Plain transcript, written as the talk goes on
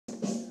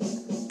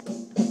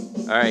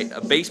Alright,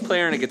 a bass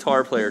player and a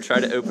guitar player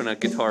try to open a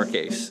guitar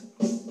case.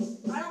 I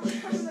don't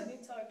have a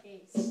guitar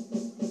case.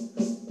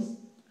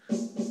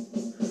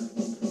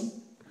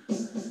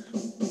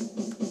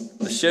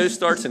 The show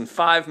starts in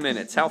 5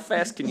 minutes. How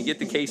fast can you get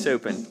the case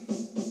open?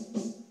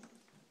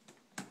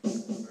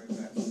 Very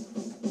fast.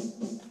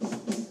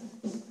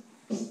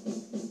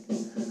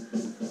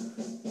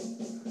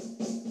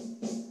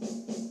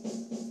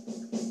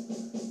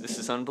 This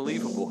is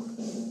unbelievable.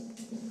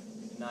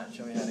 Not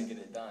show me how to get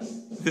it done.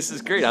 This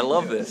is great. I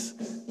love this.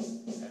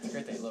 That's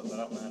great that you look, but I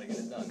don't know how to get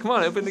it done. Come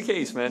on, open the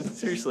case, man.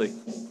 Seriously. I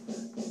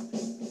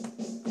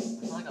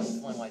feel like I'm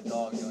filming my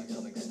dog doing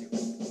something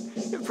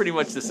stupid. Pretty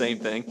much the same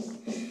thing.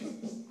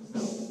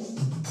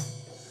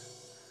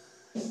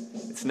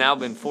 It's now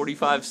been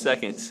 45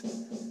 seconds.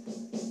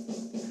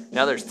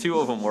 Now there's 2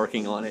 of them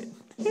working on it.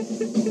 I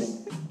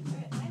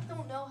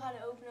don't know how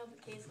to open up a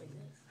case like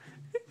this.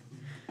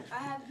 I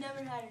have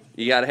never had it.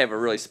 You gotta have a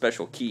really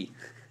special key.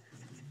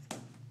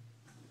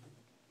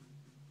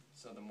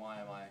 So then why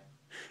am I?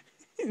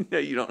 No,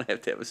 you don't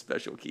have to have a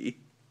special key.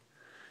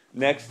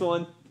 Next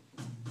one.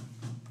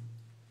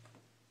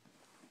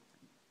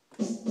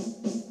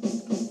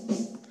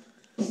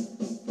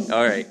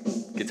 Alright,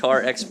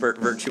 guitar expert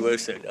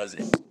virtuoso does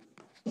it.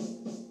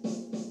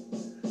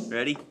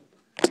 Ready?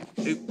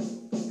 Oop.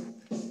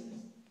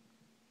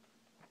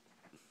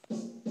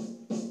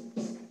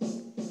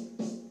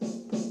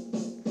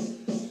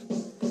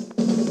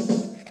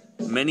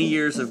 Many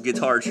years of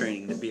guitar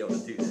training to be able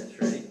to do that.